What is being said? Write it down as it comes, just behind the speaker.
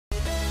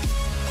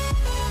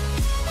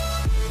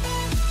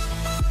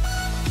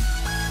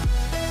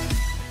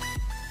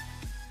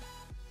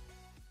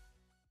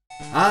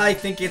I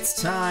think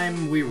it's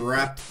time we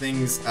wrap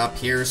things up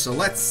here, so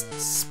let's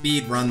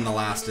speed run the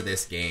last of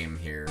this game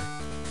here.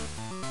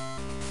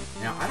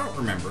 Now, I don't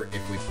remember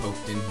if we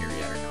poked in here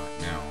yet or not.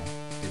 No.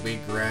 Did we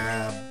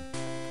grab...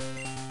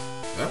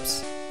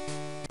 Oops.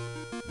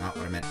 Not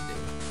what I meant to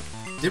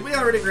do. Did we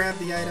already grab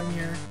the item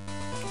here?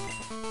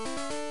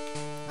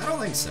 I don't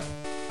think so.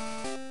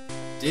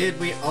 Did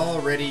we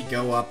already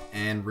go up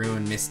and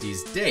ruin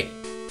Misty's date?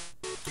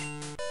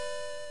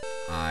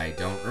 I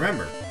don't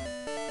remember.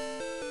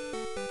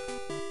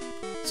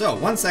 So,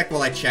 one sec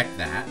while I check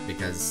that,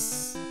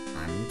 because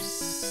I'm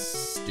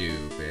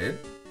stupid.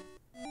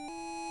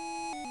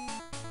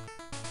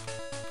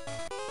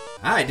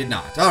 I did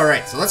not.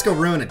 Alright, so let's go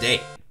ruin a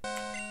date.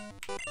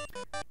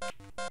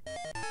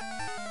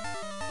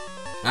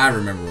 I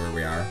remember where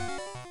we are.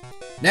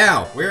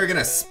 Now, we're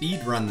gonna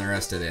speedrun the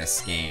rest of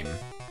this game.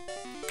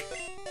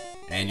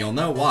 And you'll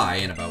know why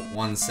in about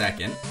 1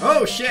 second.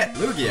 Oh shit,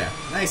 Lugia!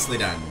 Nicely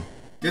done.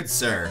 Good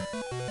sir.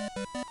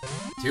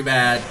 Too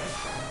bad.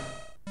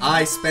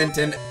 I spent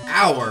an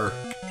hour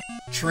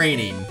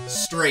training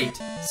straight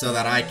so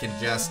that I can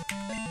just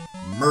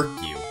murk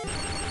you.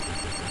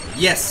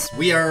 Yes,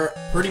 we are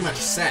pretty much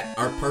set.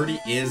 Our party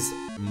is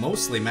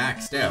mostly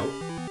maxed out.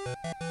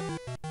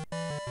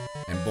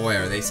 And boy,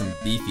 are they some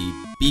beefy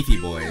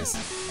boys.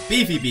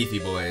 Beefy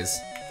boys.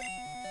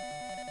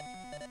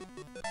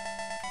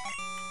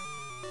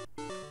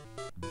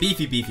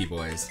 Beefy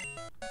boys.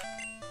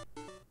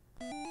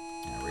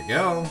 There we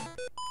go.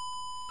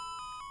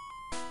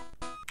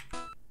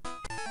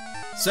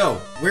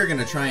 So, we're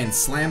gonna try and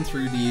slam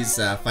through these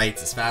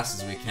fights as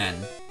fast as we can.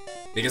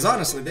 Because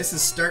honestly, this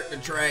is starting to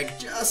drag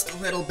just a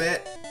little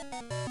bit.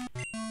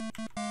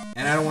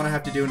 And I don't want to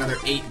have to do another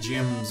 8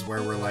 gyms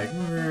where we're like,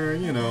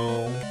 you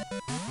know...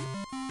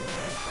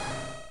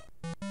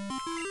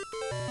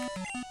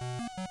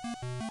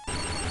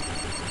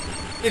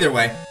 Either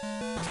way.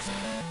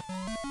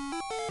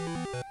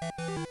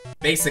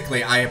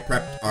 Basically, I have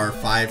prepped our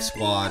 5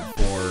 squad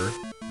for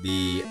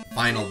the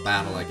final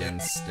battle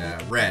against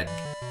Red.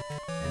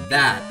 And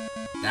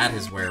that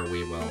is where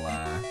we will,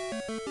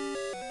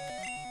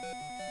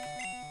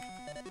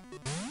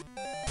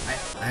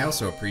 I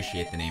also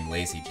appreciate the name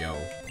Lazy Joe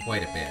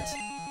quite a bit.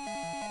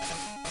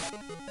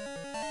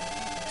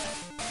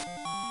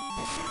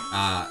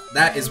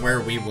 That is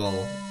where we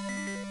will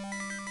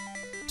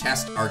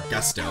test our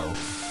gusto.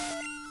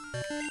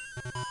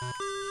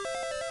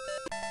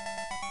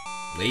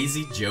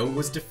 Lazy Joe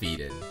was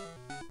defeated.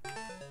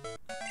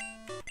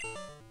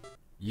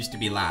 Used to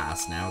be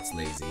last, now it's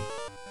lazy.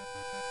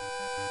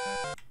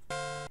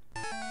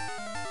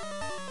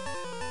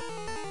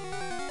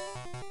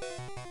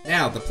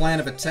 Now, the plan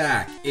of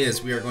attack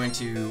is we are going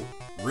to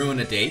ruin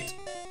a date,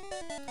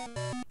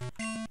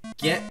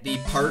 get the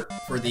part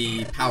for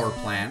the power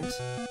plant,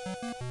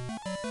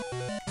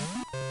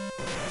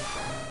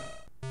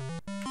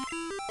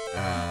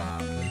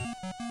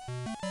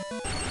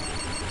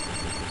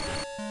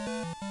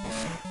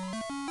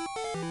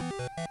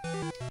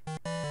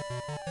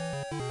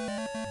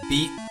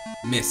 beat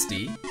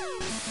Misty,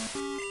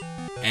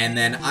 and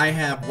then I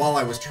have, while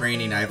I was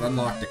training, I've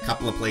unlocked a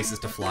couple of places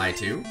to fly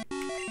to.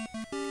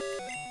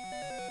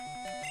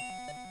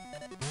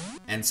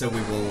 And so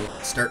we will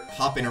start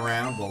hopping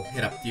around, we'll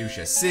hit up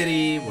Fuchsia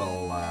City,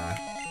 we'll,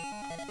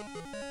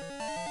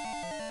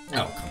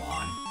 Oh, come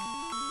on.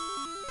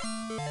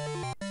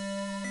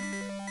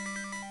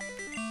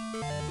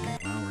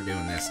 Well, we're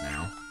doing this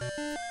now.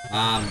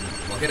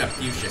 We'll hit up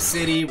Fuchsia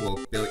City, we'll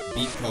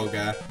beat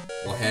Koga,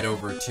 we'll head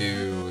over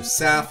to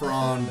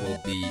Saffron, we'll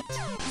beat,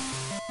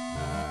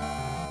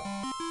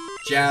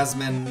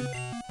 Jasmine.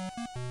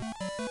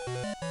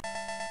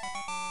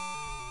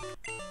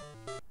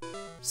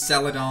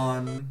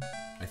 Celadon.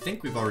 I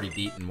think we've already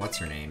beaten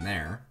what's-her-name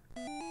there.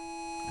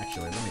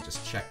 Actually, let me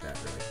just check that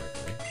really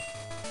quickly.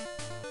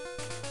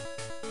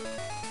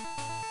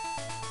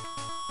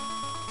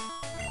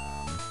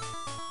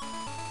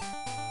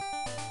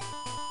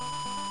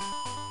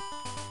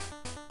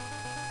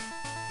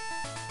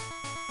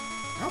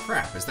 Oh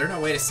crap, is there no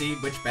way to see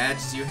which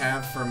badges you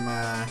have from,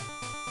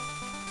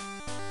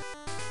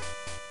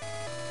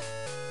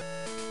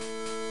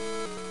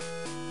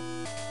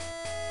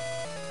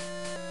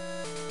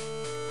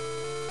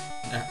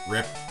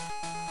 Rip.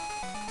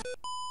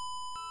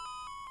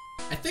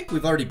 I think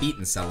we've already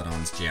beaten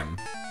Celadon's gym.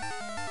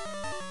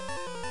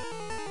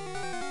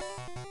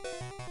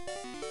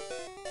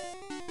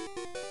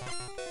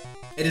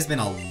 It has been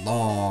a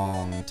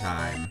long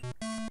time.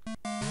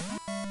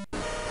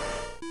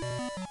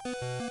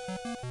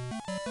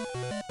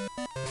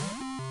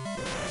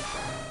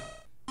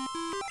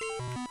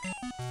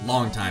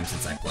 Long time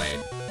since I played.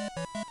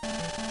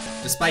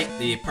 Despite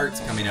the parts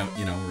coming out,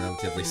 you know,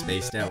 relatively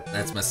spaced out.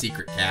 That's my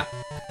secret cap.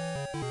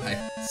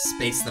 I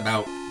space them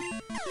out.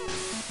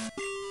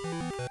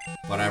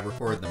 But I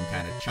record them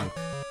kind of chunk.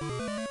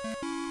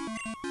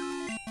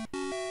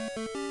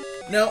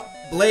 No,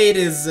 Blade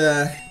is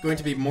going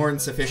to be more than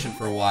sufficient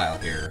for a while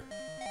here.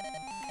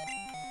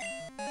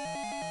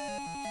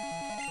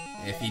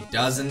 If he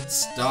doesn't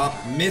stop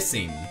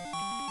missing.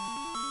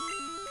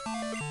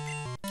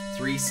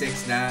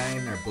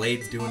 369. Our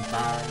Blade's doing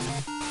fine.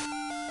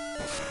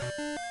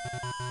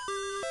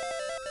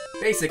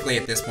 Basically,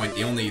 at this point,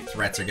 the only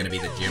threats are going to be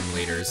the gym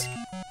leaders.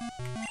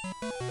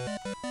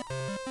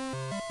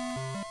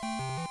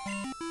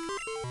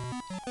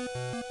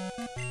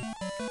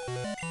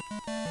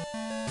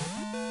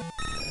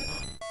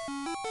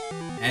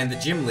 And the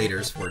gym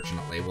leaders,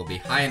 fortunately, will be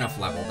high enough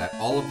level that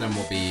all of them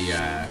will be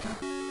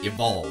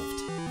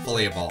evolved,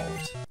 fully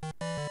evolved.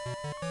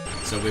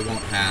 So we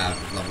won't have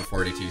level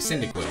 42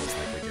 Cyndaquils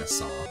like we just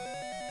saw.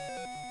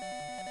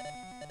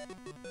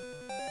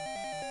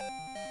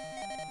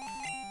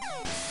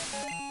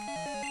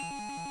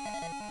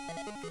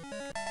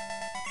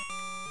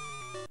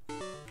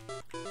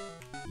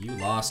 You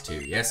lost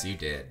 2. Yes, you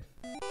did.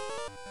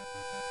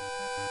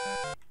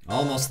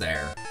 Almost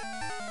there.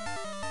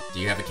 Do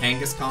you have a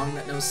Kangaskong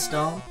that knows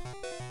Stomp?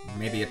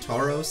 Maybe a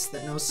Tauros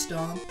that knows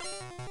Stomp?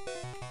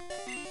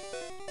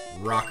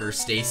 Rocker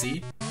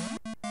Stacy.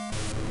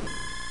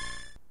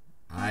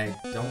 I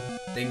don't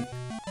think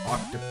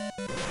Octopi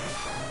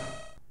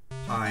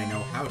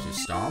know how to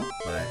Stomp,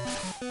 but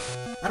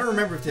I don't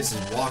remember if this is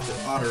Water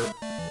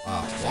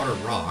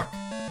Rock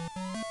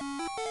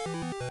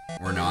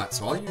or not,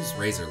 so I'll use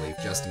Razor Leaf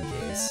just in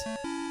case.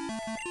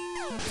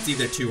 It's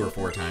either 2 or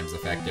 4 times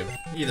effective.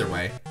 Either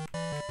way.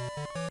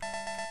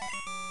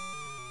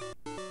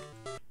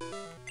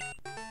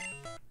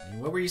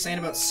 What were you saying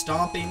about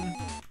stomping?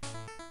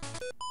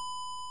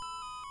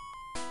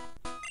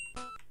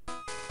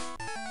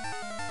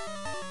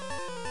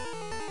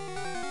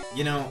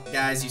 You know,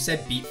 guys, you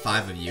said beat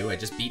 5 of you. I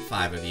just beat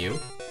 5 of you.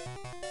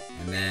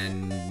 And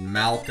then,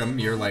 Malcolm,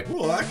 you're like,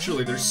 well,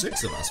 actually, there's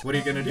 6 of us. What are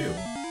you gonna do?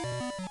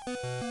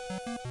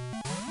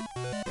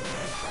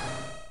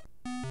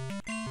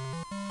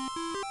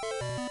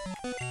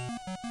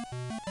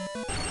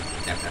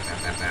 Tap, tap,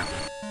 tap, tap, tap.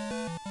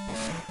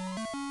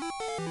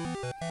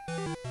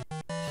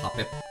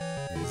 Hoppip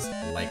is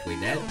likely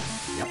dead.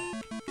 Yep.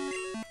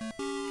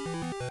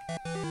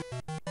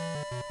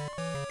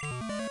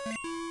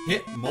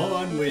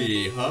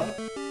 Hitmonlee, huh?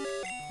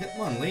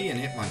 Hitmonlee and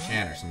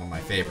Hitmonchan are some of my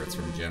favorites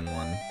from Gen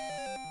 1.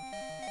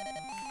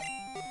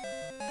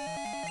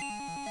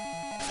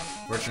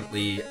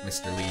 Fortunately,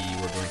 Mr. Lee,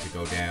 we're going to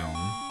go down.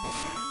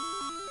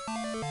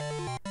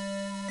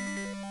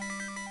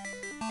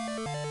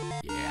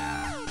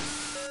 Yeah.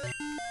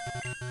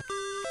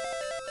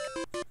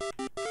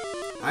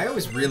 I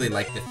always really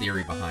liked the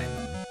theory behind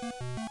them.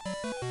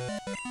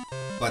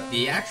 But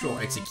the actual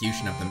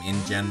execution of them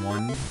in Gen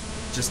 1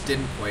 just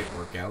didn't quite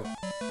work out.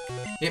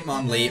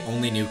 Hitmonlee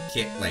only knew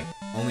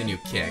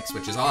kicks,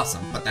 which is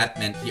awesome, but that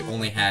meant he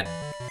only had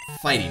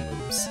fighting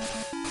moves.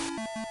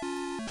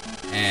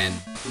 And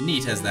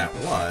neat as that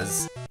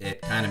was,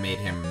 it kind of made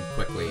him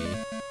quickly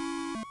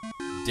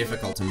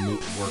difficult to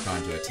work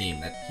onto a team,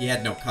 that he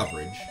had no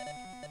coverage.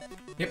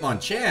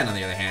 Hitmonchan, on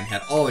the other hand,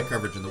 had all the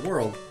coverage in the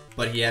world,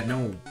 but he had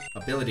no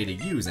ability to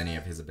use any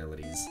of his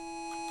abilities.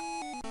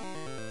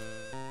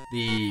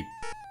 The,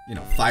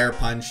 Fire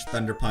Punch,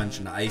 Thunder Punch,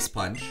 and Ice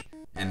Punch,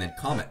 and then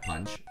Comet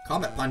Punch.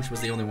 Comet Punch was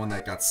the only one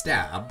that got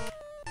stabbed.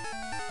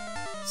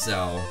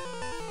 So,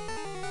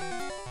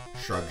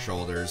 shrug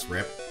shoulders,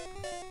 rip.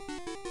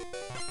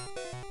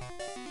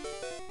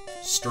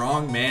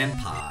 Strongman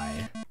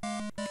Pie.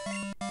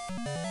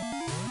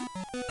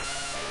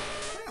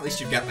 At least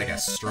you've got, like, a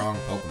strong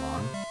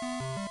Pokemon.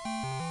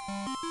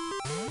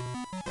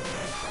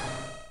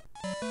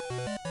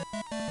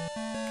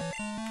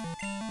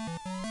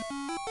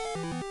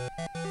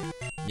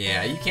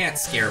 Yeah, you can't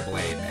scare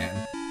Blade,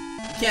 man.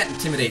 You can't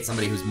intimidate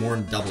somebody who's more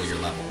than double your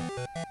level.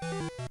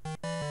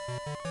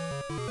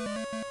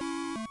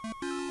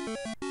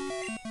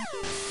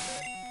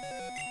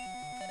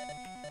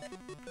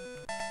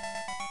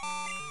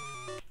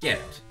 Get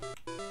it.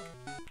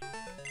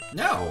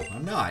 No,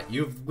 I'm not.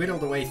 You've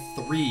whittled away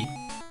 3.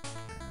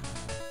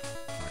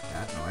 Fuck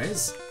that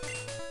noise.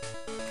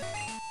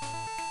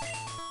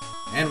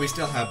 And we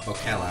still have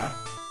Bokella.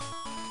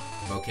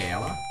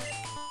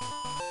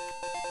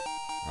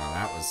 Well,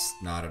 that was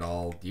not at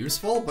all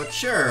useful, but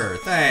sure,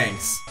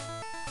 thanks.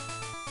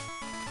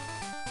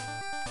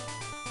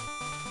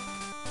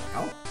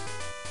 Well,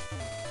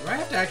 do I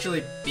have to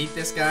actually beat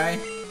this guy?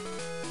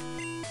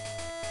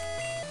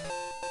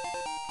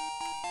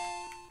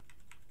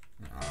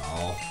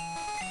 Oh.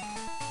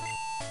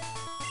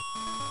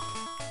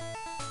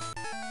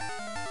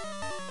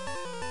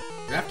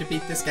 Do I have to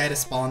beat this guy to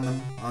spawn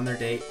them on their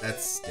date?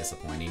 That's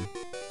disappointing.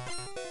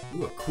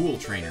 Ooh, a cool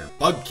trainer.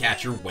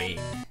 Bugcatcher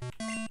Wayne.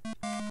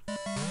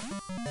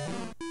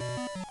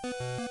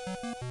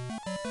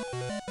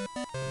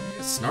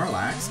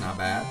 Snorlax, not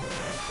bad.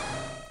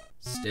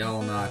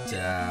 Still not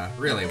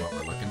really what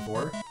we're looking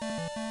for.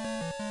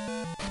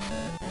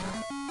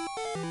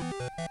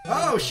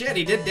 Oh shit,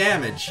 he did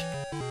damage!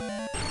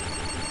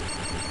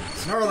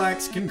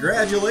 Snorlax,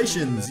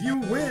 congratulations, you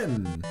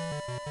win!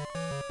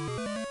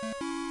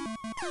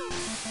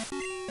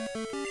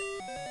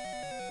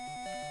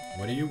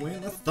 What do you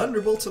win? A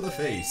Thunderbolt to the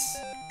face.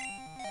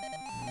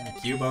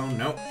 Cubone,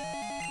 nope.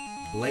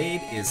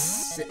 Blade is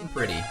sitting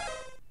pretty.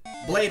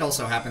 Blade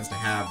also happens to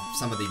have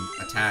some of the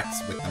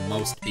attacks with the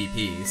most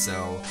BP,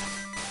 so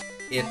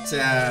it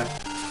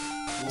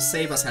will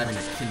save us having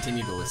to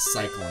continue to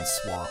cycle and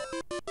swap.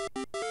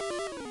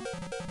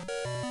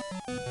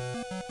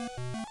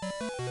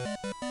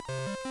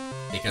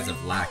 Because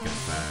of lack of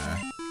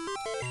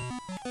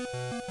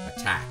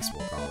attacks,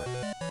 we'll call it.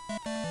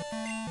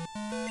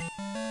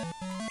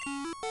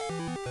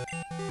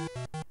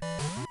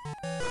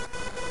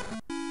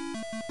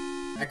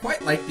 I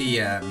quite like the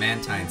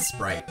Mantine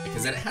sprite,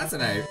 because it has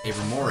a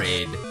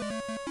Remoraid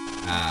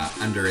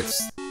under its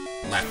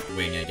left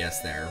wing, I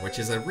guess, there, which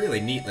is a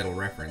really neat little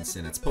reference.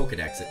 In its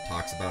Pokedex, it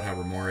talks about how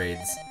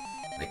Remoraid's,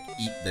 like,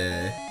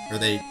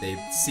 they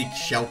seek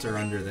shelter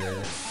under the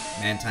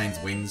Mantine's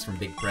wings from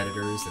big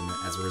predators, and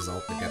as a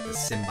result, they've got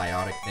this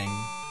symbiotic thing.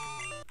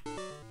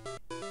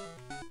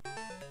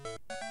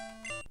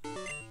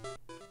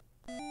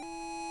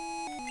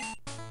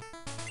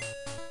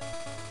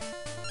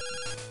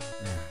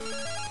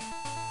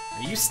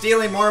 Are you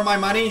stealing more of my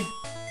money?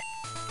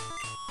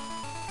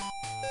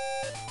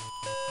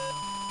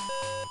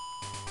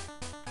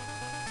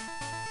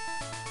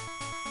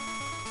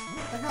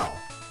 What the hell?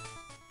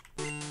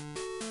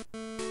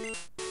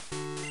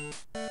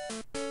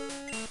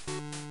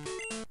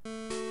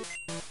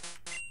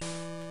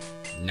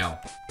 No.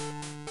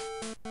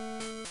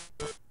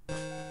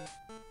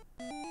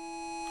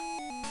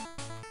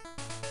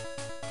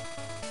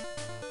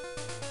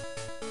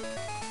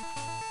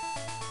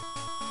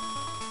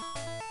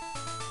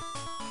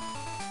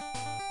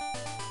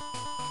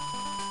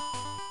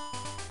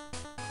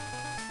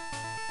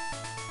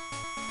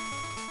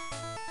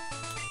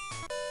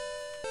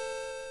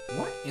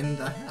 What in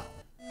the hell?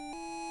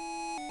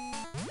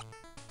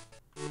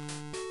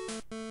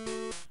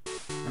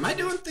 Am I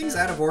doing things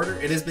out of order?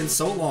 It has been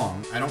so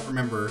long, I don't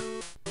remember.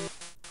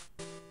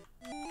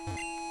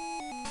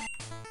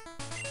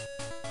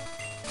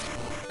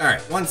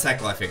 Alright, one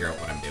sec while I figure out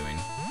what I'm doing.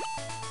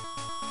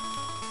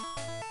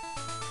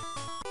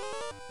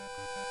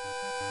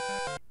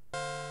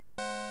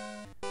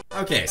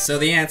 Okay, so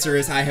the answer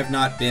is I have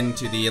not been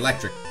to the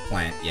electric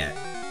plant yet.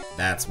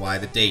 That's why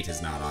the date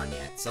is not on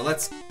yet. So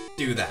let's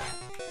do that.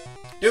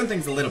 Doing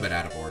things a little bit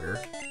out of order.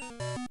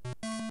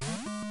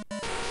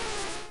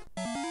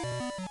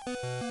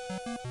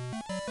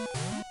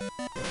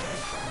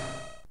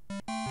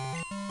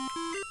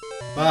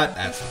 But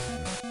that's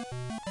fine.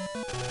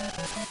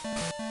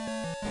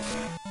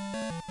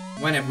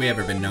 When have we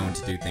ever been known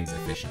to do things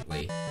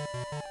efficiently?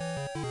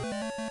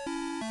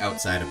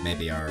 Outside of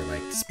maybe our,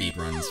 like,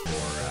 speedruns for,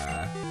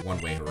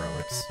 one-way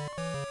heroics.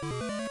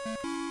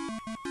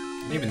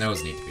 And even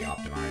those need to be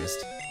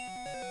optimized.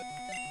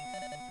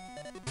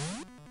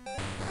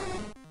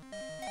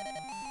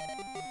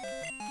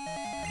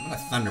 I'm gonna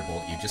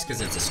Thunderbolt you just because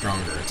it's a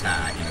stronger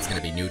attack and it's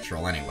gonna be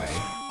neutral anyway.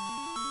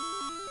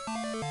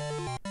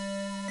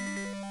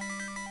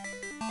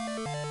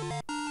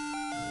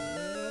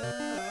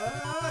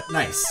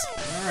 Nice.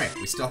 Alright,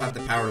 we still have the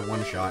power to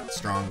one-shot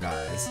strong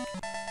guys.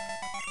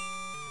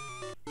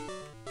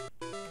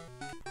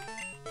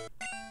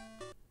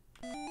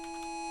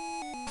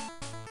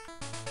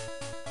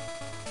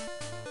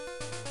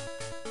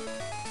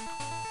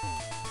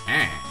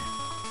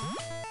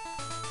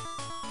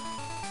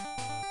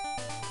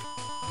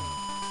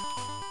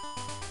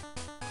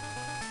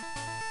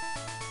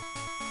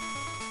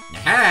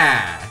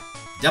 Aha!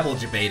 Double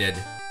debated.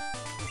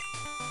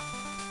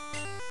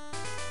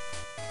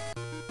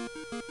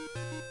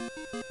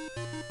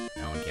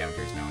 No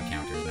encounters, no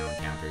encounters, no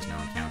encounters, no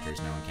encounters,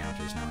 no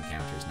encounters, no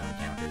encounters, no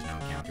encounters, no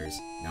encounters,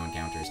 no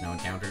encounters, no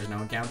encounters, no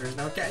encounters,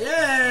 no encounters.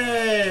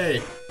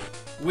 Yay!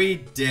 We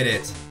did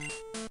it.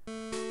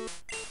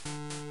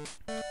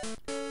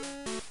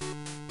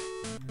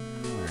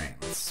 Alright,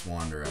 let's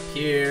wander up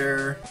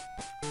here.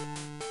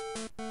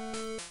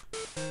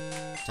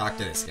 Talk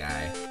to this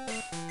guy.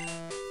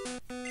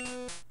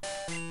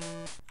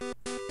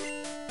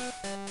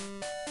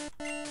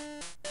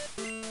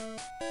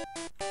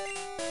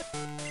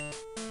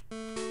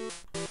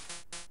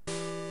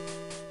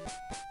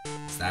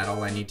 Is that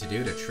all I need to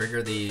do to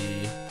trigger the...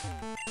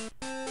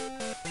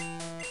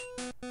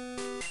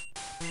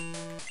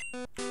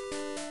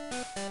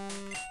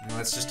 Well,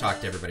 let's just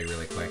talk to everybody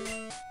really quick.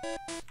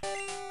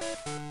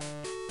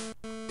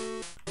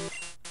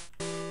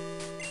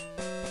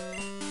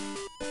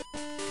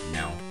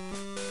 No.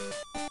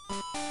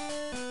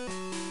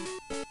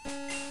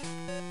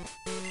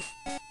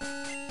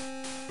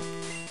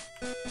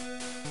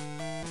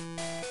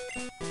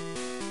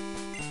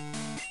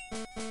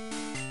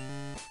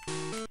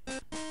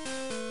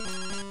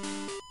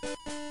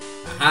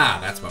 Aha,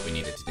 that's what we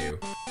needed to do.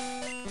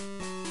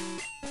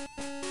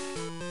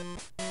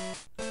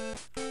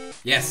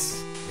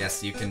 Yes,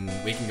 yes, we can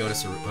go to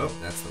oh,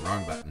 that's the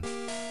wrong button.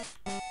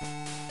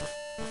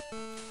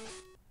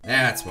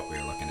 That's what we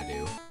were looking to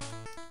do.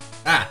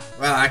 Ah,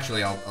 well,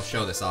 actually, I'll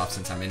show this off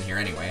since I'm in here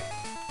anyway.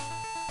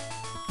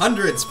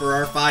 Hundreds for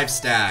our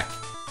 5-stack.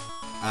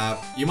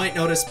 You might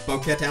notice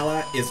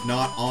Bocatella is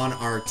not on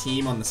our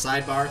team on the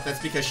sidebar.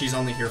 That's because she's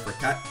only here for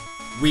cut.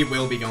 we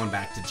will be going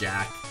back to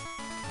Jack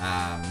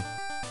as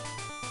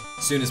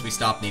soon as we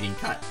stop needing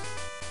cut.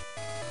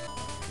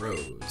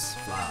 Rose,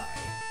 fly.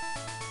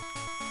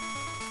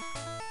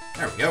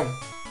 There we go.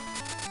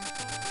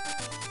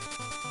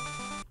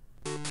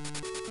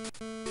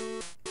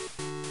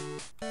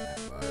 That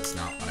was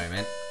not what I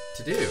meant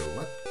to do.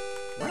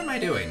 What am I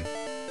doing?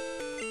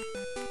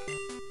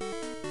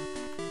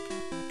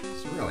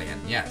 Cerulean,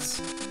 yes.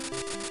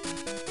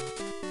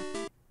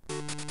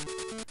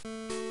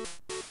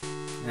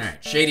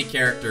 Alright, shady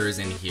character is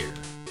in here.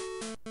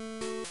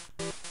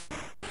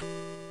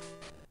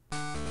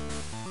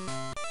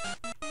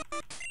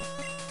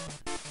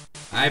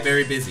 I'm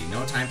very busy.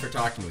 No time for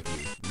talking with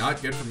you.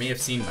 Not good for me if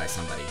seen by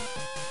somebody.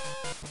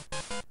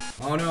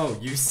 Oh no,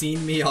 you've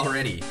seen me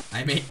already.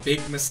 I make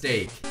big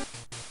mistake.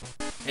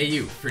 Hey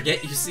you,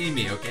 forget you see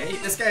me, okay?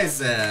 This guy's,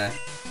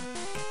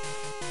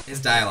 his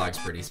dialogue's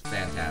pretty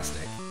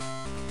fantastic.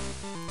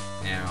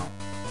 Now,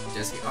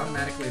 does he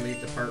automatically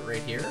leave the part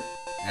right here?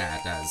 Yeah,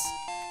 it does.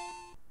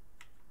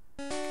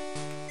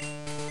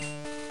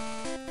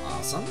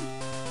 Awesome.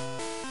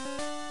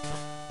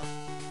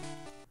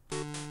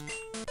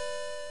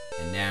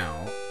 And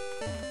now,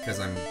 because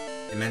I'm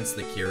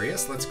immensely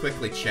curious, let's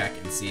quickly check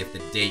and see if the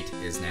date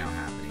is now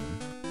happening.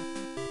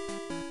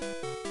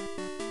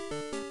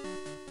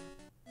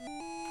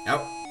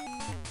 Oh.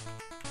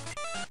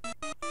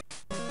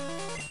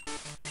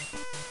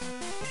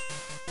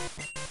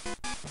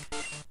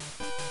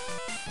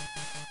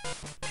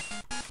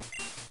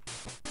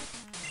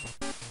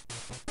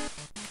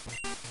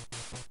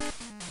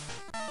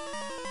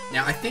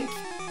 Now, I think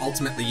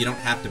ultimately you don't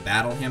have to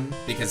battle him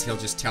because he'll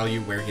just tell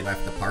you where he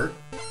left the part.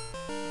 I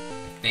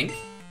think.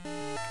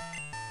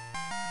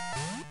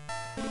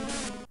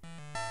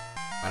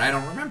 But I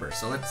don't remember,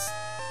 so let's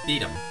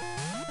beat him.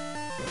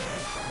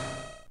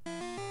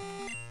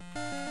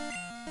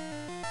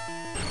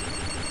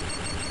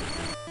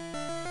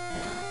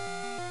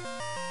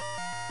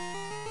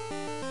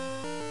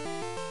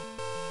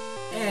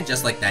 And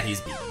just like that,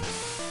 he's beaten.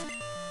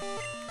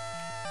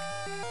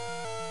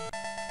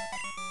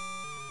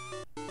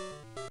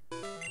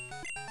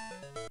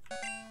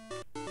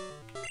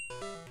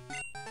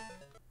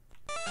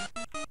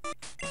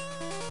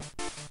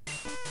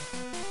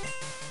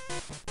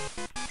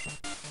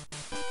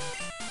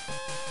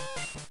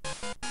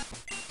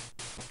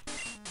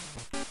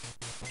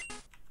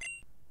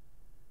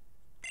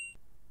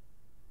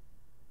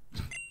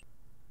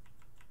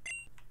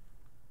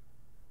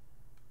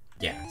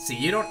 Yeah, see,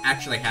 you don't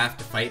actually have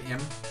to fight him.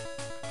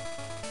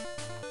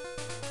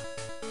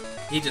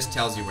 He just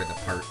tells you where the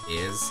part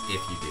is,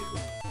 if you do.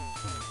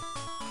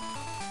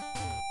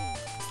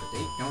 Is the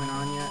date going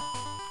on yet?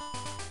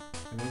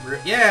 Can we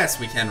yes,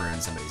 we can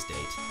ruin somebody's date.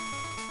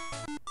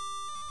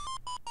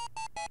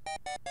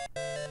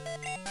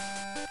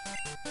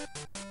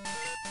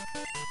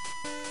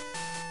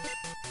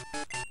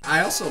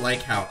 I also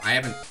like how I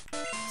haven't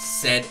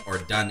said or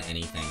done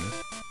anything.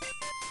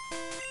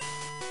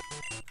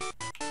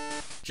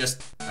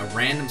 Just a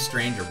random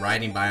stranger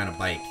riding by on a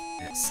bike,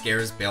 and it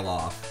scares Bill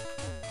off.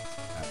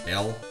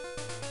 Bill?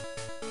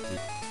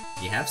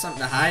 Do you have something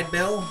to hide,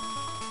 Bill?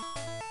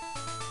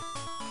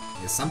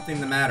 Is something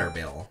the matter,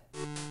 Bill?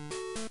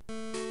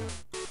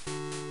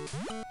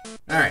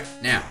 Alright,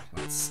 now,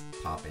 let's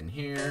pop in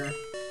here.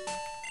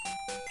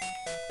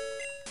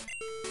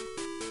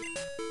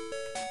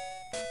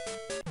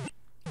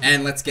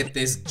 And let's get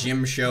this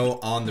gym show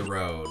on the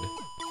road.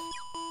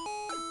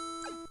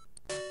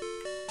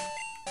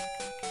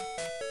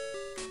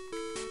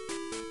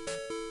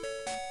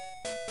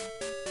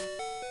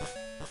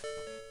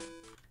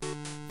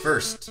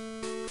 First,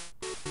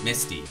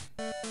 Misty. If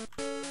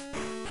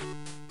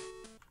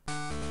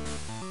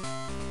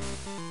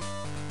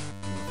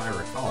I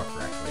recall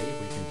correctly,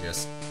 we can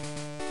just...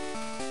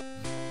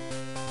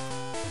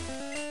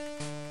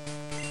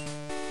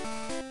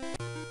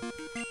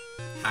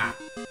 Ha!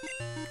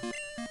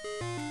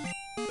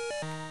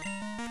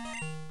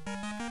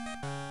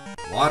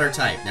 Water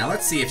type. Now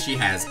let's see if she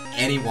has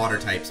any water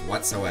types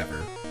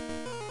whatsoever.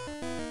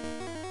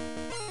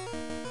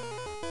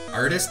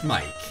 Artist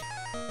Mike.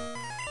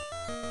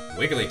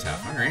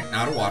 Wigglytuff, alright,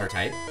 not a water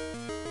type.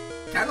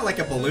 Kinda like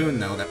a balloon,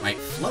 though, that might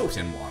float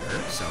in water,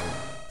 so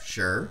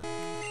sure.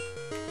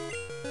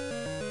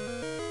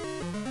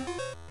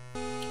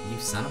 You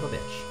son of a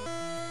bitch.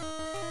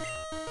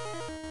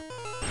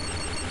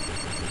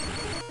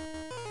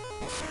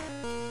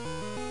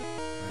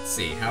 Let's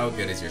see, how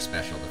good is your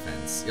special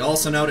defense? You'll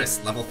also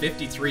notice, level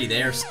 53,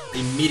 they're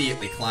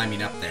immediately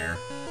climbing up there.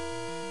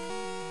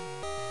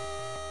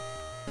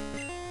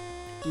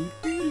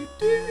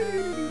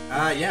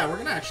 Yeah, we're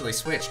gonna actually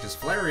switch, because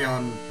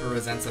Flareon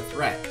presents a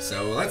threat.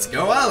 So let's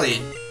go,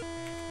 Ollie!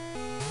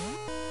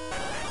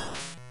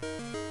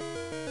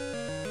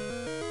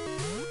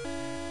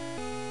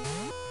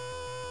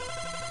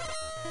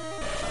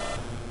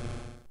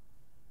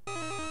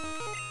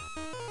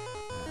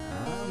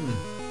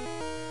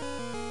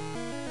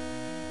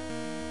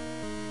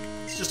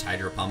 Let's just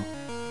Hydro Pump.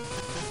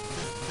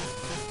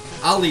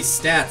 Ollie's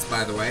stats,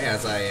 by the way,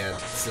 as I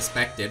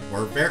suspected,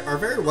 are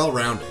very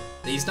well-rounded.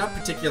 He's not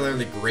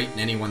particularly great in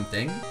any one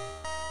thing,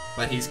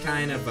 but he's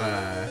kind of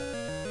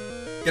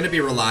gonna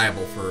be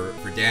reliable for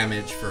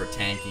damage, for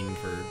tanking,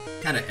 for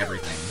kind of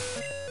everything.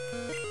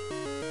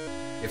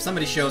 If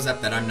somebody shows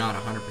up that I'm not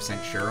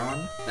 100% sure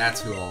on,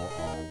 that's who I'll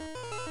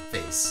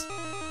face.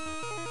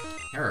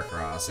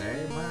 Heracross,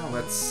 eh? Well,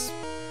 let's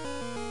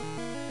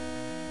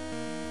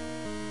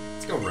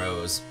go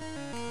Rose.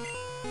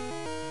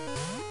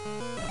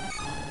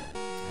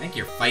 I think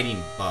you're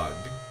fighting Bug,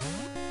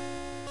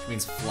 which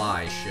means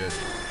Fly should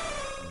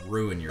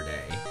ruin your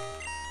day.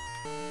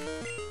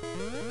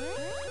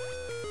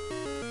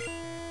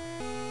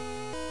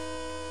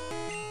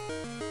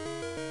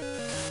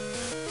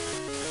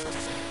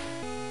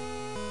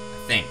 I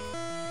think.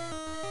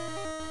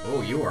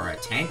 Oh, you are a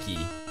tanky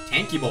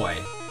boy.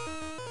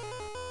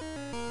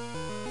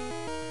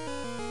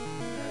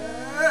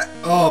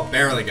 Oh,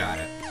 barely got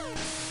it.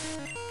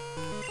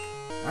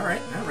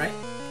 Alright, alright.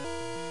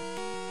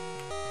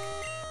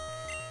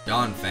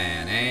 Dawn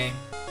fan, eh?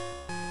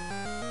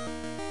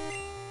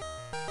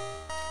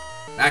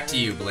 Back to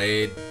you,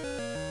 Blade.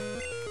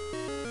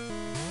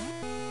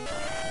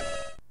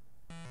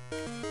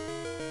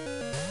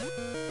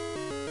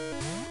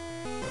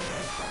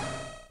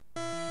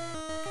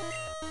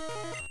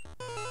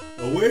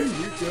 Away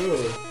we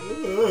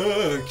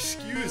go.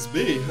 Excuse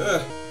me.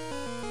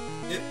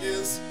 It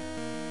is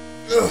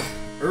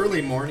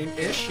early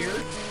morning-ish here.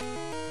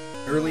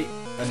 Early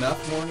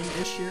enough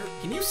morning-ish here.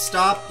 Can you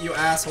stop, you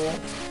asshole?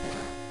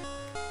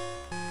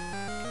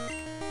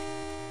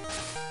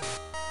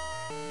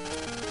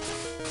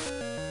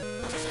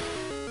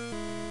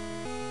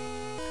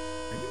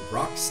 Are you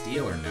Rock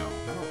Steel or no?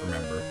 I don't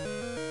remember.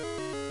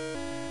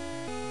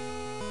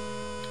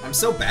 I'm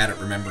so bad at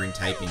remembering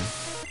typing.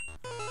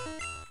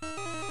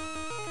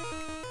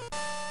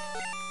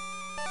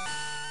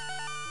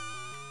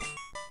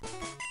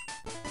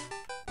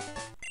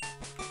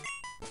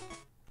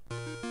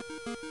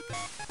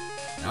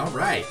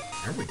 Alright,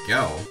 there we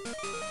go.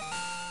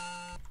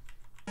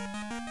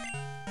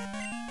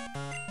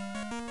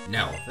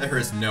 No, there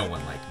is no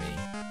one like me.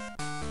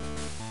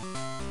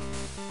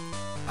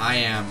 I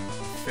am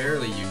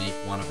fairly unique,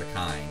 one of a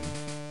kind.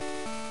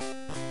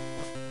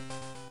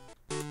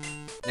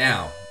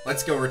 Now,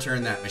 let's go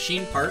return that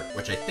machine part,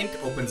 which I think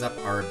opens up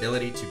our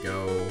ability to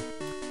go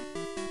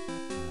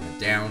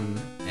down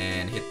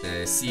and hit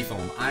the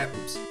Seafoam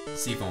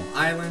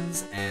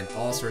Islands and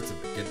all sorts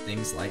of good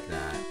things like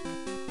that.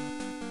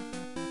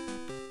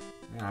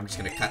 I'm just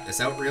gonna cut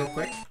this out real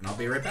quick, and I'll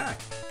be right back.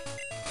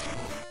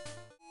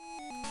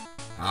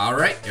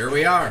 Alright, here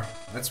we are.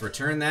 Let's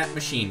return that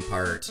machine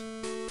part.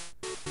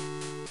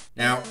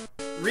 Now,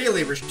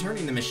 really,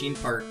 returning the machine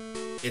part,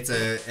 it's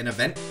an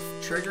event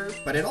trigger,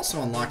 but it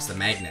also unlocks the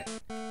magnet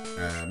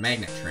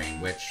train,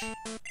 which,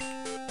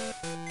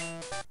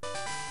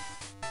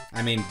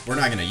 I mean, we're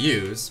not gonna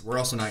use. We're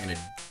also not gonna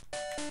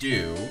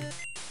do.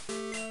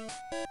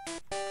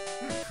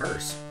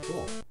 Curse,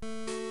 cool.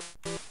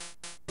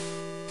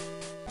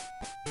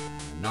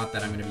 Not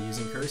that I'm going to be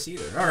using Curse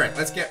either. Alright,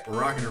 let's get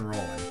rocking and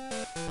rolling.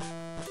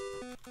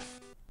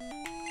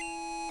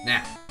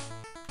 Now.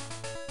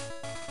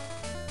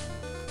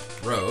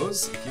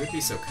 Rose, if you would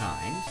be so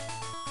kind,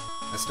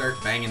 let's start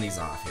banging these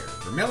off here.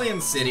 Vermilion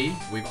City,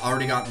 we've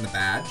already gotten the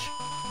badge.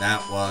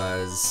 That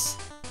was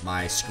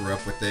my screw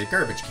up with the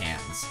garbage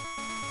cans.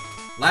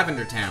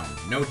 Lavender Town,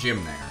 no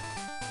gym there.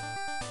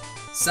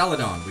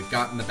 Celadon, we've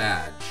gotten the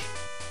badge.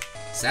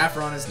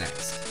 Saffron is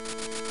next.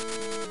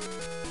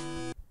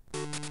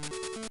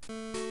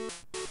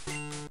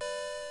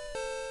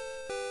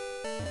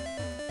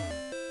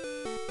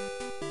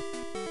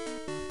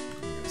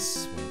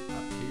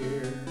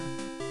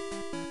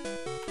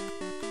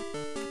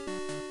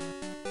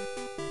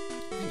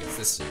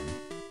 This gym.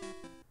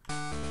 I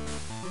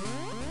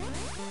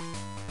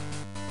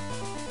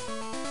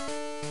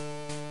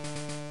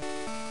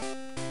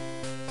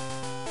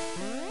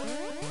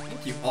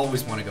think you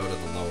always want to go to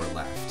the lower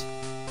left,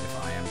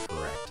 if I am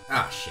correct.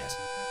 Ah, shit.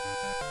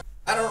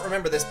 I don't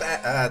remember this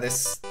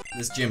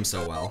this gym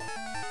so well.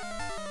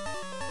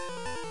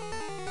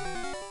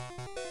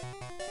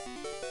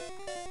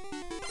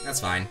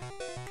 That's fine.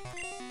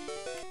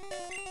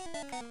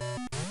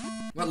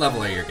 What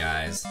level are your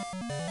guys?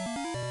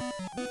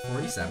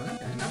 47,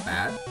 okay, not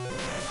bad.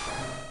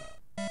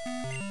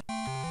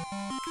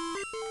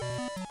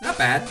 Not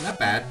bad, not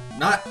bad.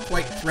 Not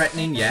quite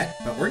threatening yet,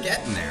 but we're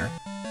getting there.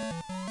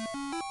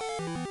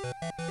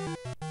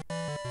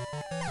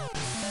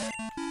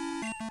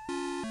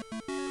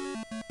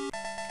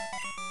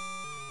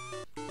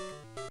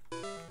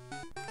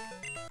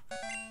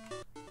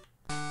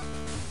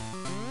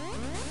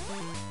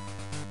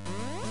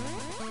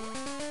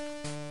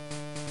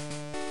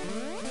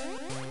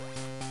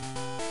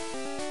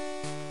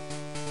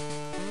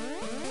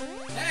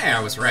 Hey, I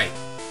was right.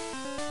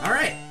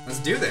 Alright, let's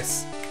do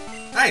this.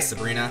 Hi,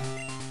 Sabrina.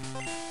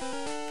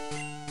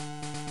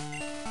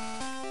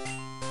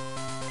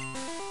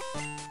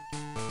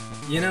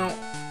 You know,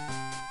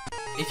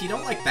 if you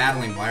don't like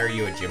battling, why are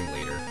you a gym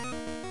leader?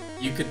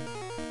 You could,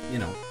 you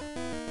know,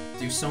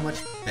 do so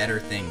much better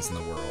things in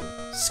the world.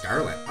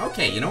 Scarlet.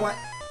 Okay, you know what?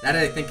 That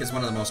I think is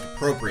one of the most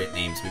appropriate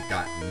names we've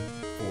gotten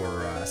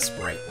for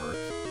sprite work.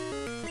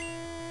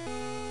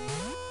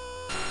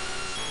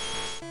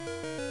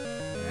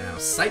 Now,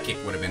 Psychic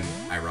would have been,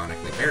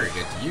 ironically, very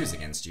good to use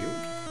against you.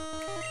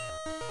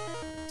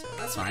 But,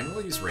 that's fine,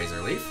 we'll use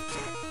Razor Leaf.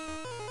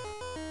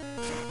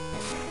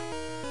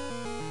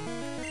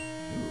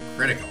 Ooh,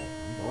 critical.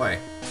 Oh boy.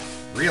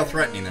 Real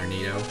threatening there,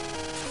 Nito.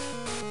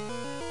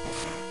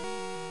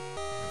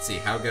 Let's see,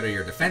 how good are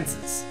your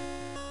defenses?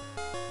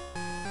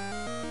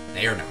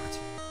 They are not.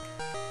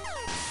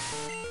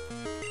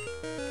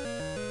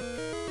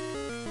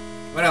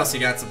 What else you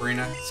got,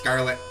 Sabrina?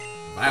 Scarlet.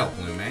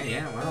 Vileplume, eh?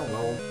 Yeah, well,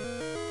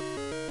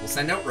 we'll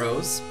send out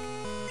Rose.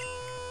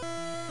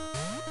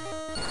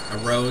 A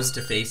Rose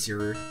to face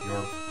your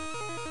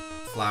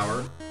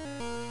flower.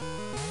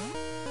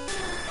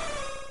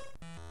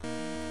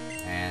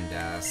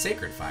 And,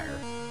 Sacred Fire.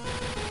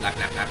 Lap,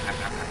 lap, lap, lap,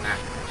 lap, lap, lap.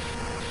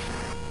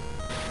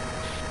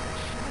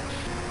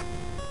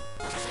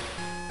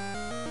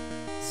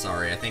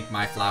 Sorry, I think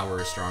my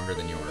flower is stronger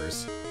than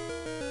yours.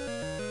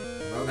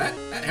 Well, that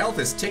health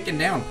is ticking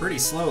down pretty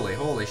slowly.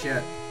 Holy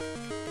shit.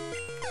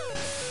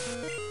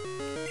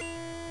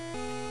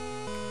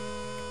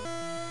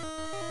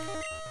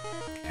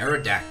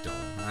 Aerodactyl.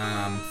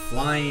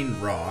 Flying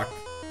Rock.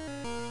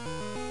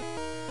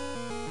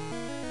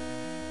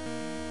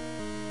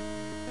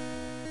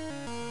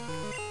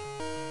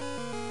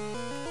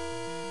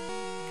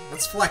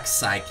 Let's flex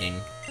Psyking.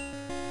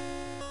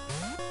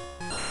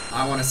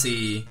 I want to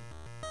see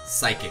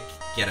Psychic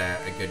get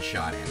a good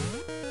shot in.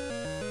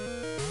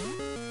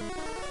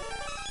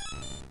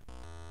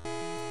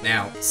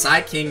 Now,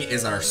 Psyking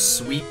is our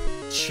sweep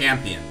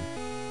champion.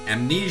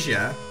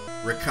 Amnesia,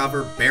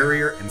 Recover,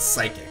 Barrier, and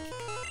Psychic.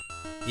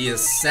 He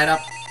is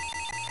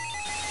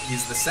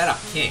he's the setup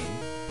king,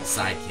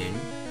 Psyking,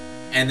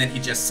 and then he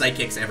just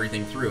Psychics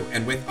everything through.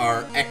 And with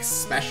our X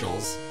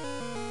specials,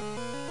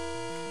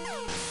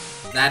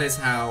 that is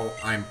how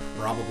I'm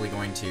probably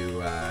going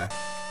to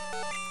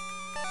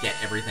get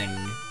everything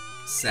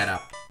set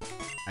up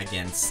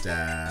against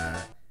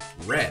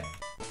Red.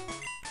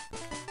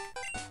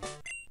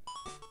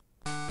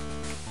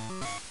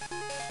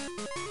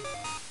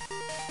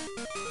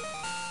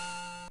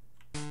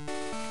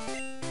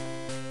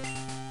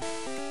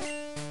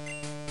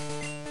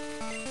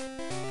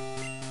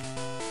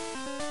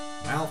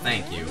 Well,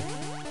 thank you.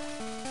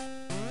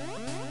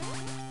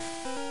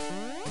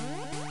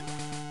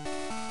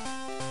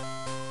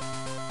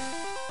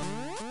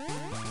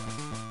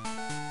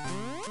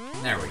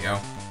 There we go.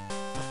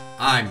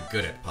 I'm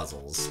good at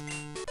puzzles.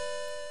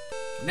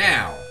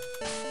 Now,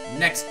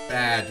 next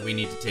badge we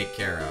need to take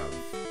care of.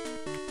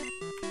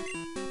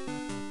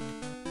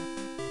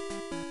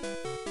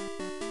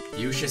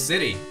 Fuchsia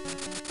City.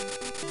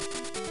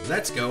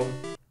 Let's go.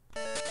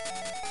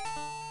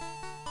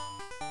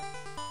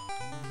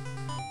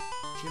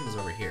 Gym is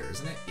over here,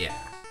 isn't it? Yeah.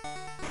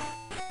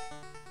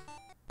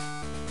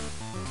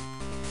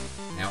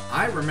 Now,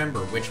 I remember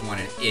which one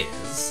it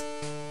is.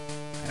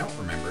 I don't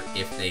remember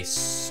if they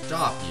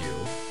stop you.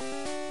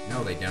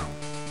 No, they don't.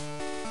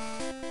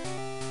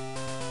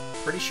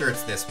 Pretty sure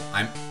it's this one.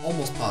 I'm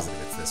almost positive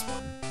it's this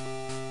one.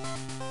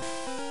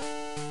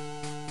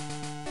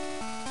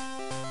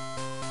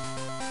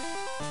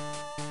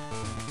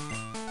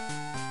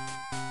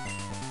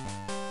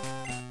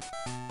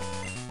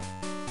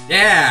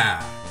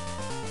 Yeah!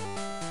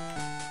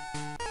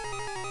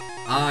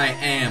 I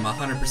am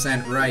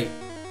 100% right.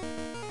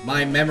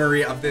 My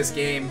memory of this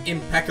game,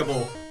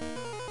 impeccable.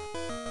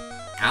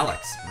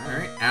 Alex.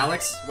 Alright,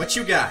 Alex, what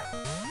you got?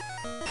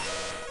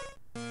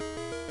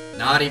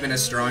 Not even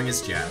as strong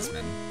as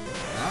Jasmine.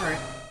 Alright.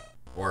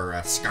 Or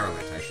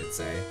Scarlet, I should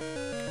say.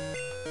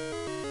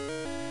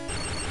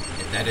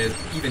 If that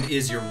even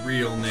is your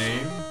real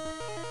name.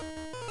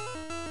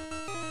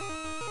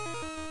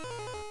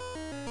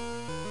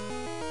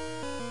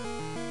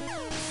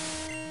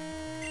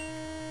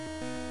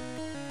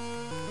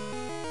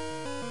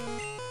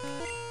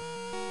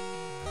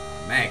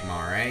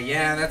 Magmar, eh?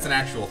 Yeah, that's an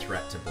actual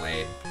threat to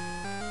Blade.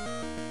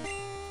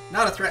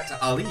 Not a threat to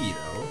Ali,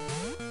 though.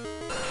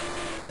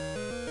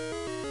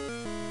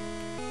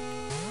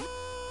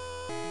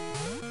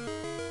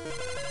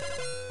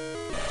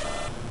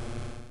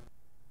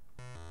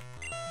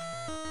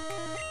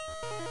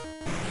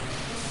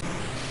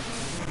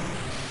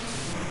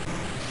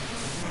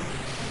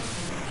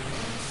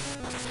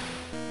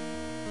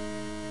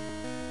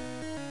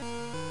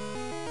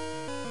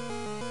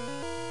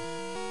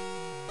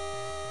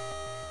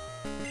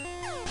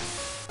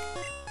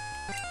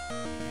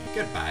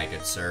 Goodbye,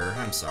 good sir.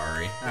 I'm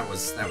sorry. That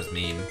was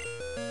mean.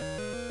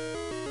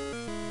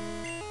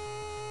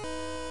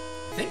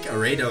 I think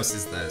Arados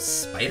is the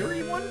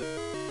spidery one?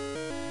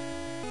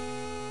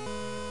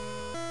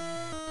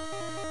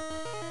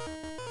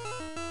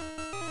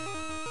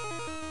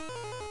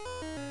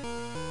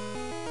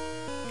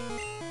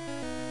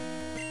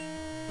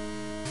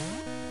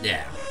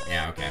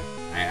 Yeah, okay.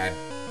 I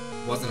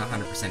wasn't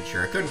 100%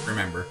 sure. I couldn't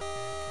remember.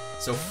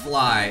 So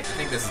fly. I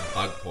think this is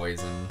bug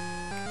poison.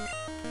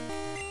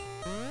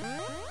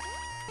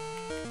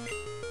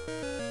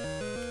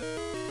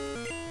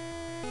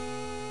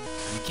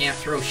 You can't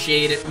throw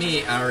shade at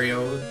me,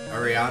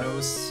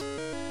 Ariados.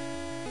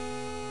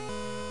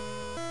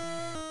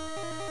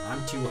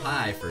 I'm too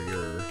high for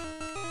your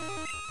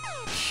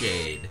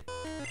shade.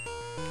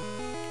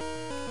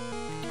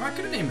 Oh, I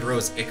could have named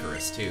Rose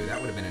Icarus, too. That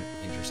would have been an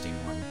interesting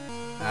one.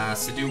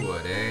 Sidhu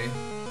would, eh?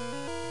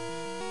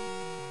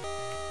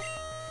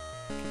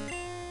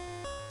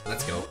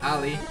 Let's go,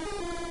 Ali.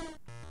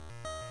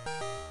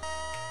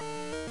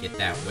 Get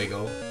that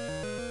wiggle.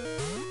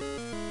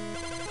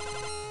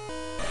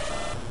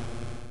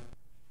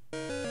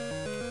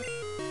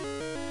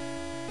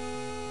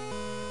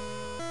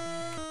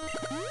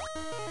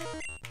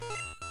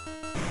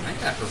 I think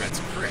that prevents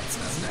crits,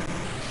 doesn't it?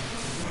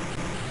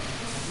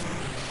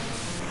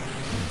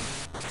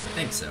 I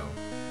think so.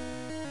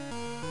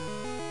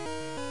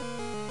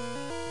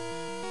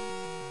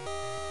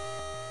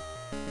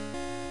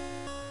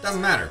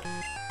 Doesn't matter.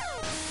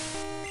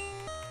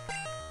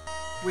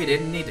 We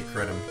didn't need to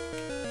crit him.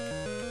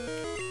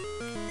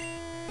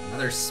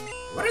 Another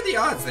what are the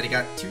odds that he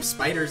got 2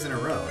 spiders in a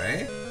row,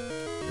 eh?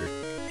 Or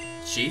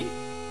she?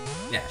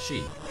 Yeah,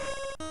 she.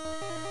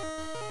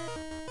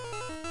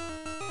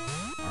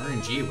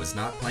 RNG was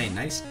not playing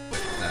nice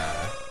with,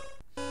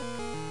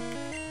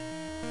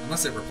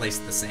 unless it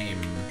replaced the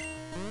same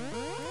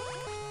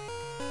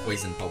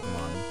poison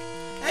Pokemon.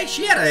 Hey,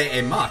 she had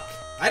a muck.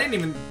 I didn't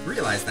even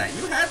realize that.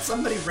 You had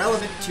somebody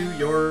relevant to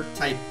your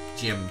type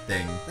gym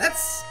thing.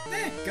 That's,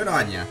 good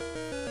on ya.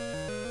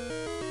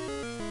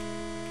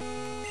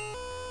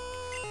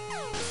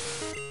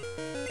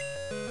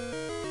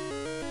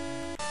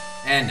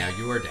 And now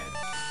you are dead.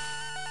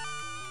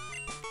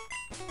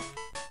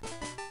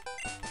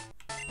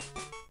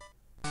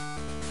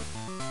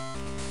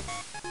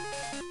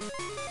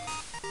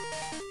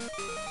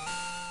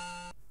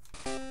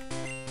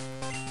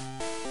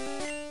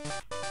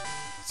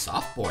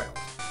 Soft-boiled.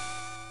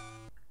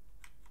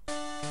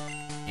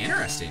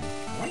 Interesting.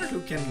 I wonder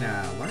who can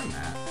learn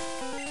that.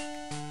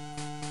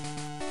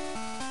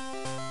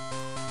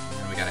 And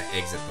then we gotta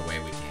exit the way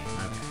we came.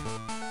 Okay.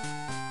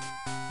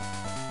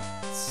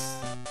 It's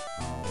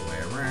all the way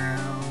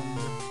around.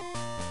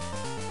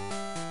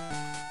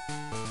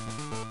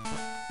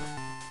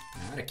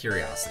 Out of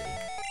curiosity.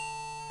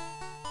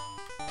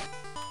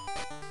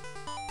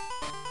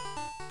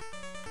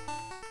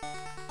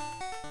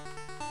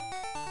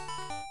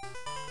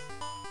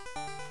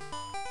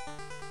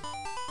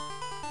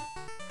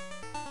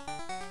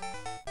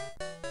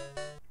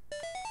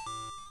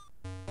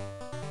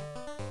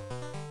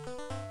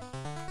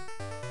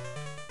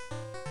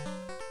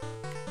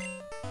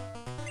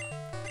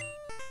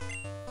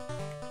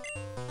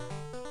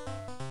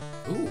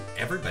 Ooh,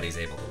 everybody's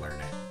able to learn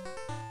it.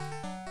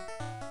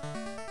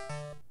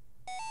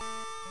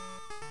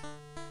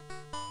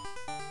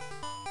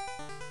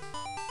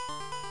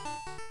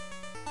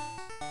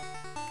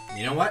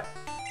 You know what?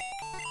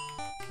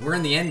 We're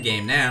in the end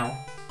game now.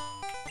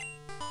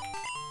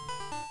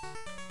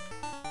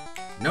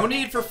 No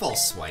need for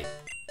false swipe.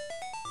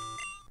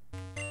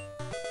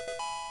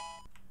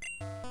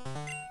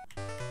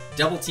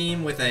 Double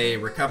team with a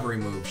recovery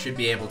move should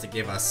be able to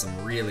give us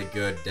some really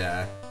good,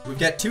 we've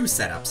got 2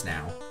 setups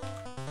now.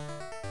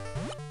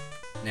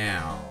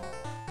 Now,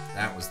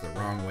 that was the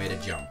wrong way to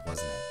jump,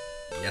 wasn't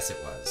it? Yes, it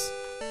was.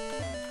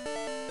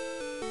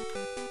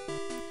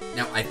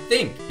 Now, I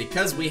think,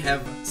 because we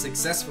have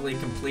successfully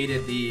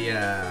completed the,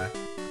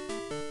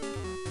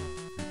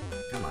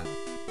 come on,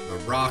 the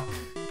rock,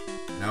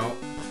 no,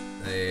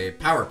 the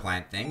power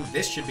plant thing,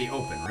 this should be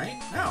open, right?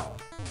 No.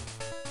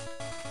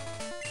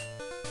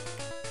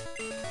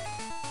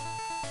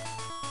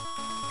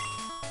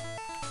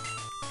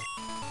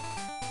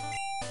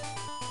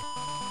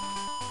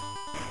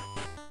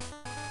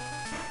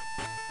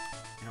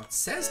 It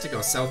says to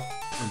go south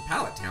from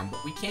Pallet Town,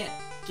 but we can't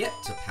get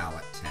to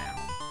Pallet Town.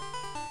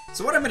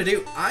 So what I'm gonna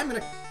do, I'm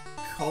gonna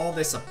call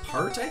this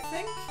apart, I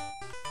think?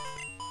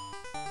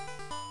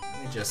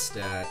 Let me just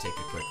take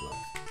a quick look.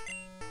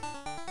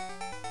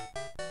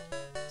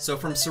 So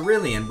from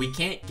Cerulean, we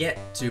can't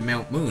get to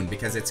Mount Moon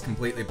because it's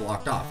completely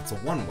blocked off. It's a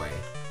one-way.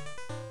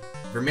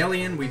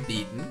 Vermilion, we've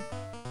beaten.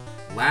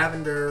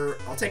 Lavender,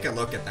 I'll take a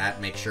look at that,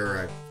 make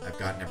sure I've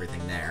gotten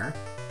everything there.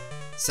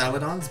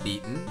 Celadon's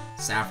beaten.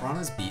 Saffron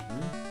is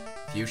beaten.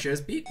 Fuchsia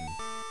is beaten.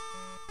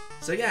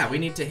 So yeah, we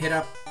need to hit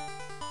up...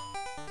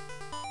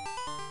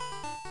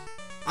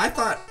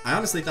 I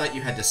honestly thought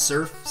you had to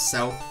surf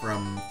south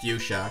from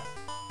Fuchsia,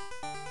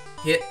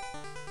 hit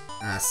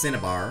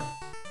Cinnabar,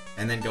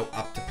 and then go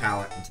up to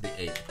Pallet into the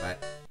 8th,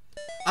 but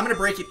I'm gonna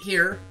break it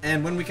here,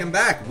 and when we come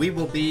back, we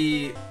will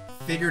be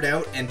figured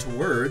out and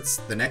towards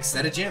the next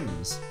set of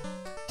gyms.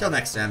 Till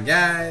next time,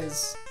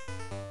 guys.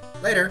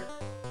 Later.